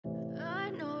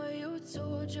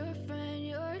told your friend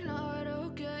you're not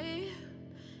okay?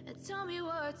 And tell me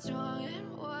what's wrong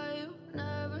and why you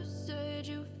never said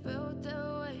you felt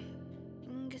that way.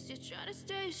 And guess you're trying to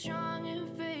stay strong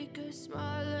and fake a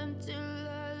smile until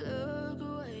I look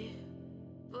away.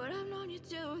 But I've known you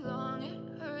too long,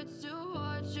 it hurts to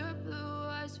watch your blue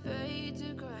eyes fade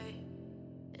to gray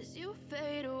as you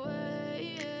fade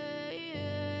away,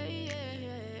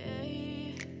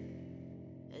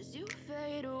 as you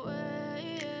fade away.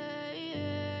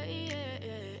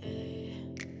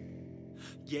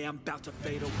 Yeah, I'm about to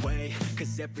fade away,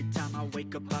 cause every time I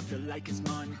wake up I feel like it's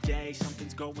Monday.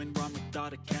 Something's going wrong with all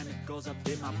the chemicals up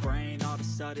in my brain. All of a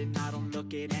sudden I don't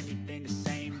look at anything the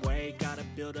same way. Gotta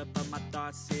build up of my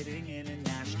thoughts sitting in an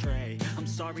ashtray. I'm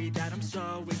sorry that I'm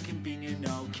so inconvenient,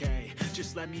 okay?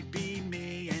 Just let me be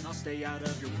me and I'll stay out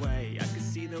of your way. I can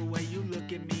see the way you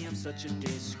look at me, I'm such a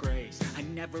disgrace. I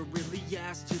never really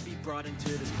asked to be brought into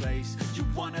this place. You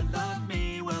wanna love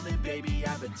me? Well then baby,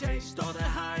 have a taste. All the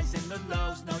highs and the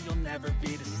lows, no, you'll never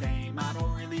be the same. I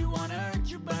don't really wanna hurt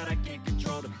you, but I can't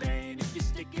control the pain. If you're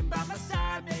sticking by my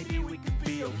side, maybe we could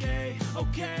be okay.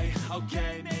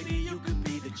 Okay, maybe you could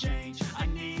be the change I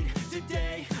need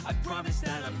today. I promise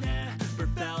that I've never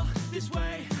felt this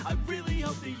way. I really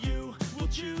hope that you will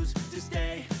choose to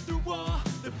stay through all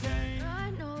the pain.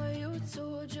 I know you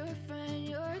told your friend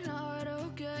you're not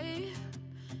okay.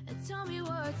 And tell me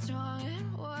what's wrong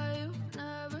and why you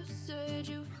never said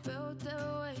you felt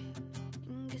that way.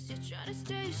 Guess you're trying to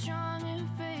stay strong and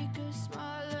fake a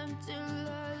smile until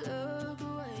I look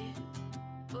away.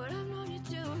 But I've known you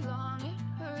too long, it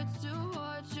hurts to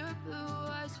watch your blue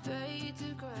eyes fade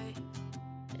to gray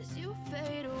as you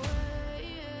fade away,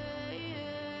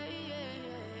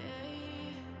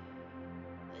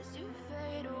 as you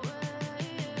fade away,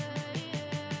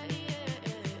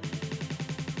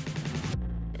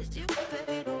 as you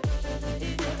fade away.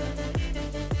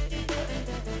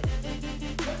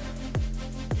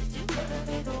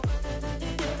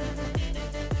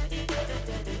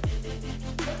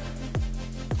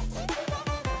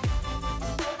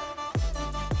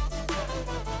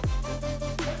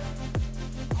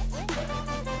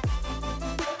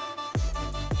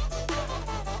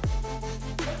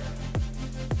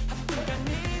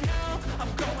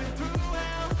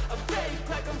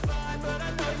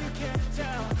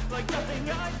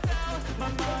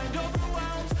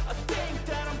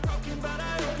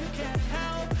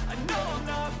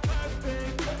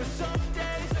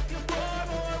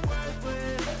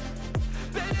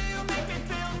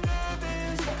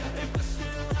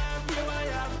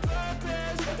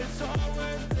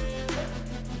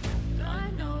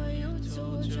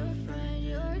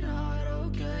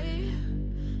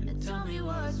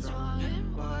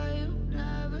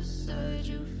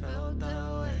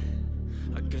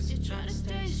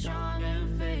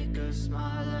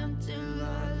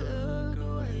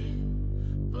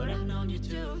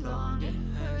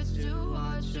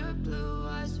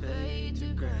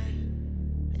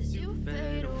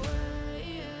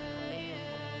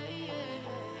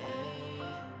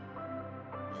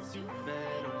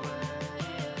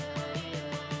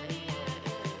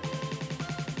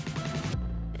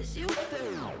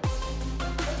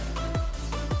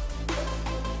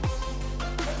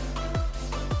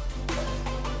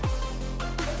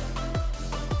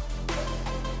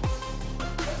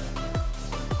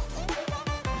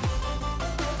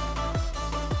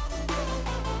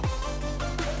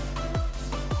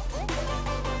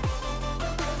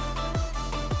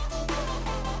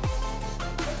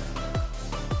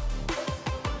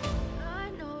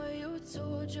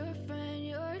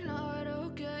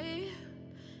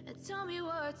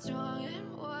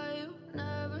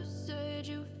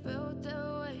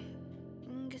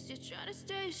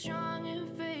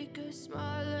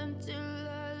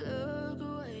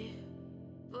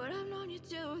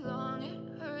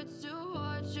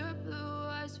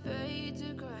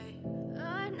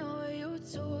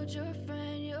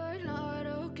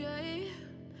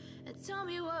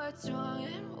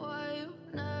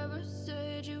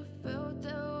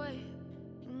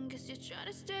 Try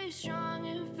to stay strong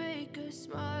and fake a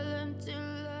smile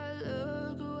until I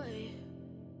look away.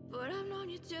 But I've known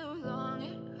you too long,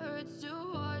 it hurts to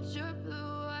watch your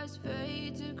blue eyes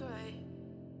fade to gray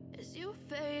as you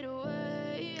fade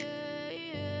away,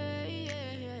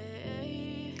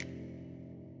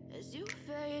 as you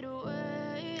fade away.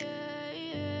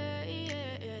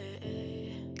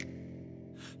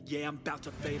 Yeah, I'm about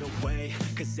to fade away,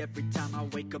 cause every time I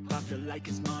wake up I feel like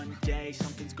it's Monday.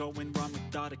 Something's going wrong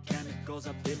with all the chemicals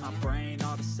up in my brain.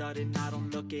 All of a sudden I don't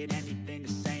look at anything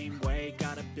the same way.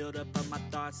 Gotta build up of my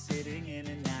thoughts sitting in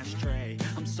an ashtray.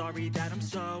 I'm sorry that I'm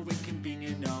so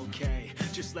inconvenient, okay?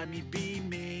 Just let me be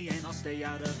me and I'll stay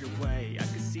out of your way. I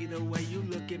can see the way you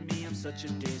look at me, I'm such a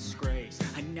disgrace.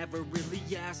 I never really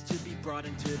asked to be brought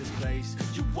into this place.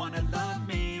 You wanna love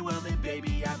me? Well then baby,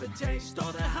 have a taste.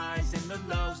 All the highs and the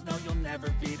lows, no, you'll never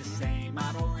be the same.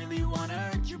 I don't really wanna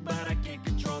hurt you, but I can't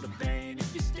control the pain.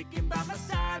 If you're sticking by my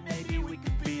side, maybe we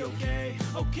could be okay.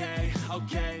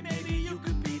 Okay, maybe you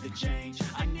could be the change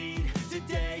I need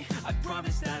today. I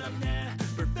promise that I've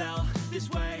never felt this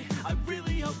way. I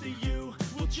really hope that you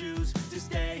will choose to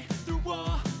stay through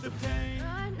all the pain.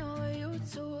 I know you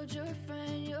told your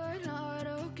friend you're not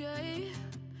okay,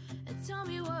 and tell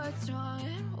me what's wrong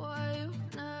and why you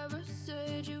never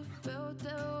said you felt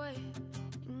that way.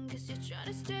 Guess you're trying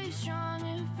to stay strong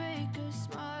and fake a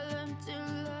smile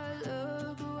until I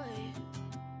look away.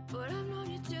 But I've known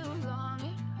you too long,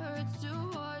 it hurts to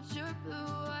watch your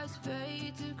blue eyes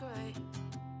fade to gray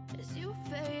as you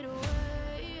fade away.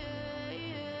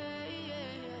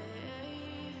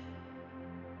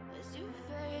 As you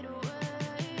fade away.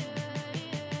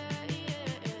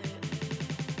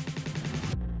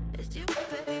 As you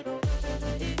fade away.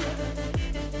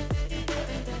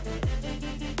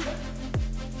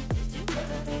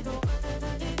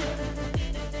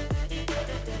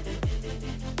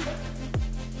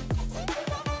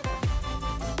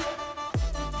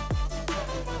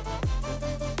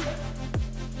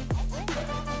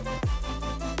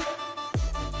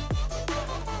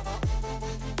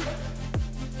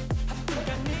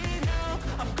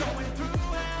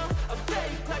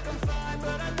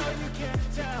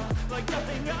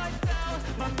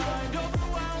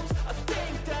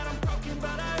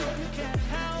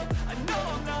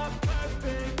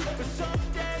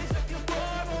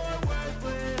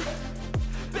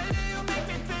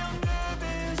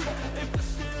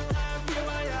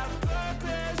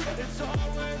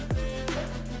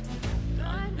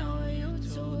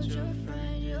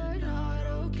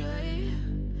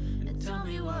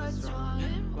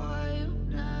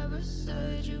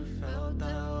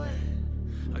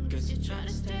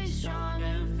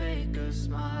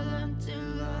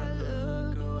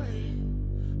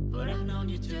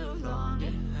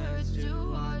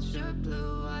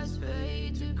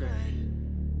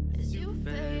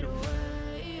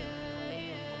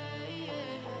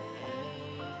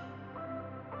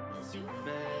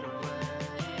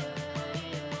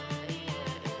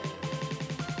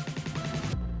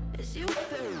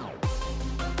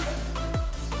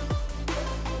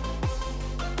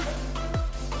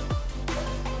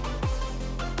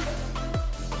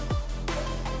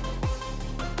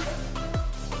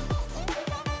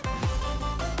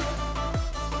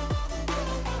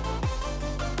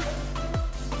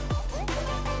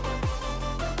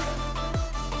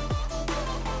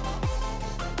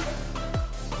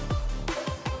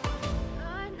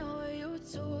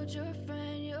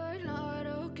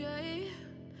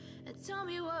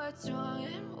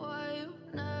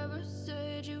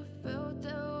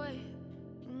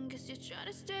 Try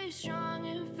to stay strong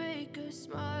and fake a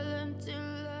smile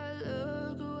until I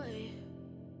look away.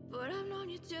 But I've known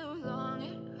you too long,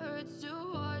 it hurts to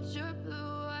watch your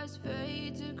blue eyes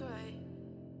fade to gray.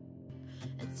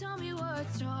 And tell me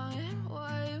what's wrong and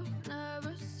why you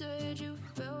never said you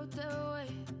felt that way.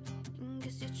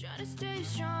 Guess you're trying to stay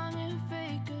strong and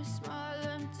fake a smile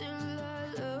until I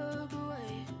look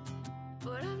away.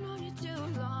 But I've known you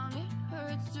too long, it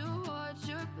hurts to watch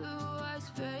your blue eyes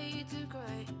fade to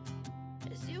gray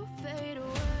as you fade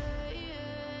away.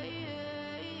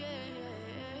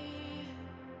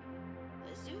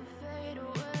 As you fade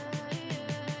away.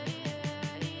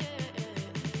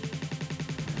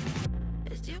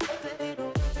 As you fade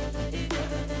away.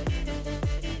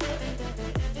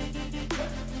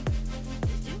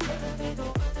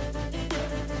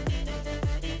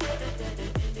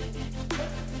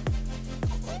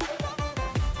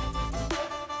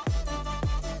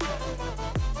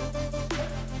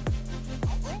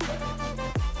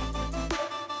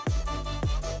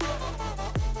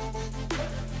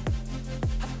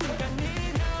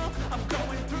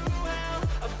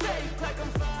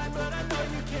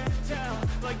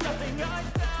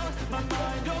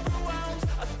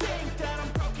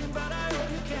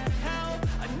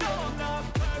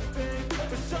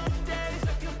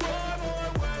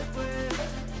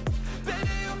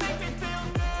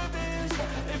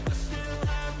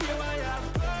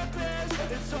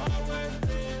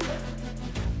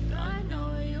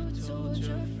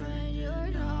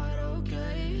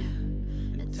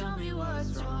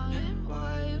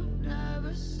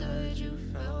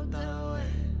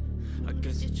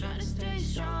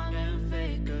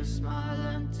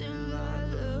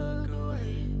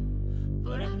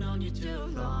 Too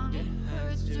long, it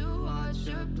hurts to watch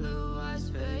your blue eyes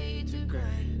fade.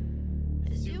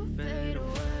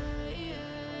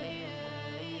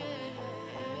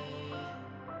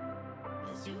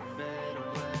 you fade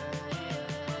away.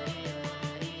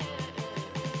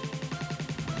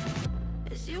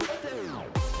 As you fade away.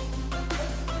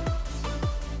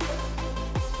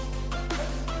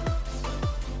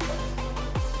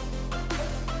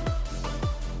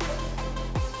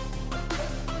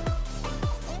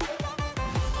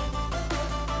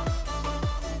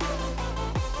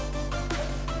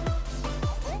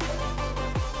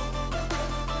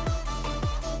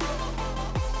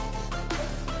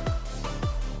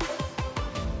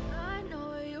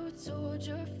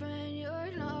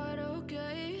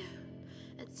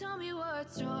 Tell me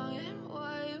what's wrong and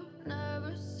why you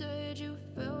never said you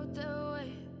felt that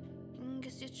way. And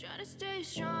guess you're trying to stay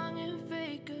strong and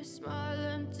fake a smile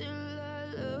until I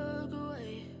look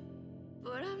away.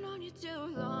 But I've known you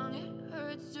too long, it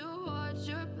hurts to watch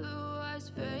your blue eyes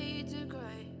fade to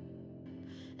gray.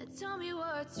 And tell me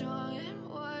what's wrong and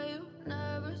why you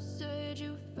never said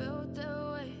you felt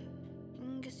that way.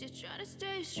 And guess you're trying to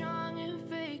stay strong and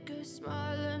fake a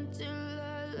smile until